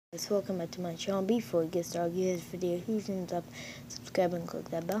Guys, welcome back to my channel. Before we get started, give this video a huge thumbs up, subscribe and click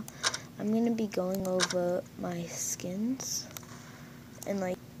that bell. I'm gonna be going over my skins and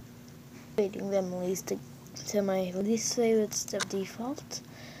rating them least to my least favorite stuff default.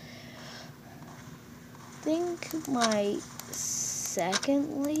 I think my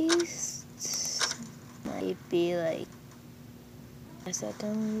second least might be my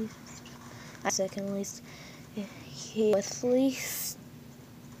second least, fourth least.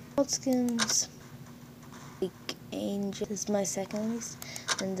 Skins like Angel is my second least,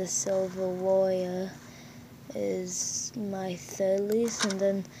 and the Silver Warrior is my third least, and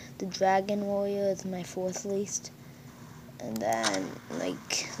then the Dragon Warrior is my fourth least, and then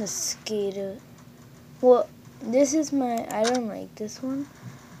the Skater. Well, this is I don't like this one.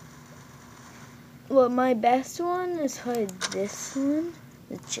 Well, my best one is probably this one,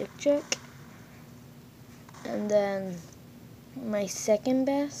 the Chick, and then my second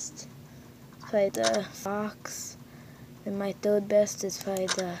best is probably the Fox. Then my third best is probably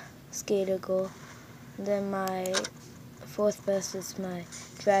the Skater Girl. Then my fourth best is my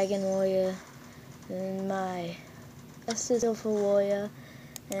Dragon Warrior. Then my best is Silver Warrior.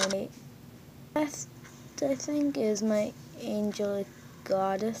 And my best, I think, is my Angelic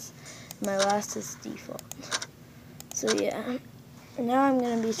Goddess. My last is default. So yeah, now I'm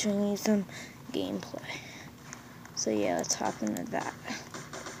going to be showing you some gameplay. So yeah, let's hop into that.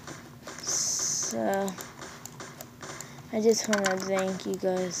 So, I just want to thank you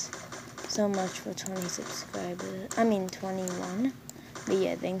guys so much for 20 subscribers. I mean 21. But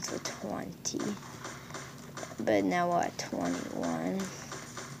yeah, thanks for 20. But now we're at 21.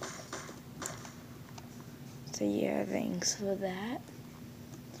 So yeah, thanks for that.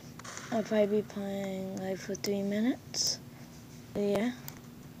 I'll probably be playing for 3 minutes. So yeah.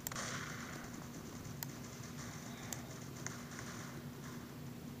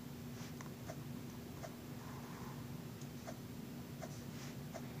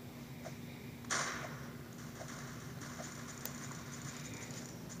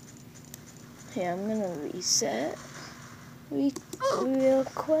 Yeah, I'm gonna reset real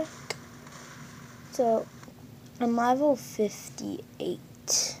quick. So, I'm level 58.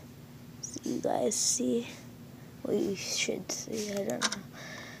 So you guys see what you should see, I don't know.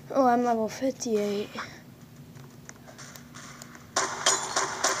 Oh, I'm level 58.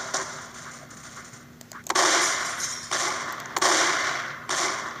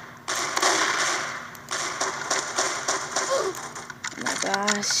 Oh my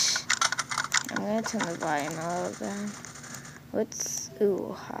gosh. I'm gonna turn the volume a little down.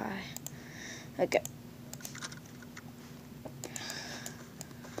 Ooh, high. Okay.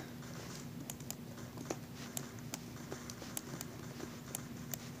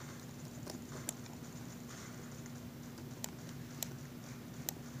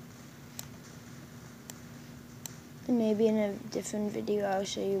 And maybe in a different video I'll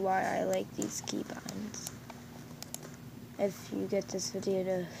show you why I like these keybinds. If you get this video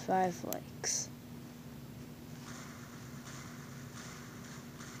to 5 likes.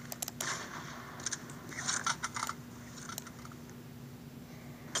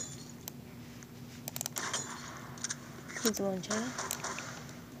 Here's one shot.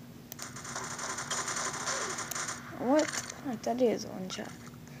 What? I thought it was one shot.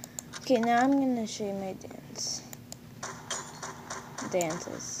 Okay, now I'm gonna show you my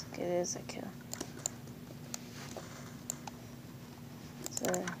dances. Okay, there's a kill.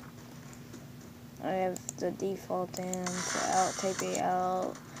 So I have the default dance, L, take the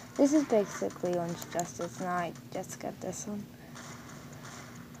L. This is basically Orange Justice. Now I just got this one.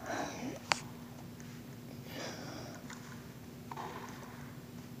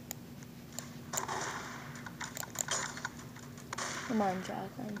 Come on,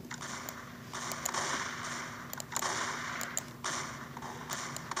 Jacqueline.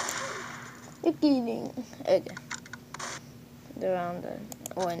 You're kidding. Okay. They're on the,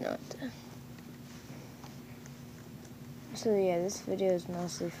 why not? So yeah, this video is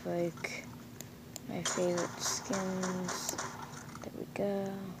mostly for my favorite skins. There we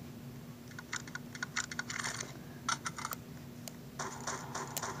go.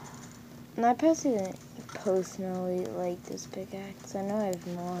 And I personally like this pickaxe. I know I have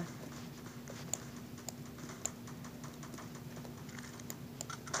more.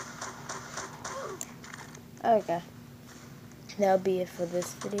 Okay. That'll be it for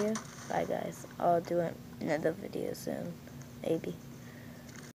this video. Bye guys. I'll do another video soon. Maybe.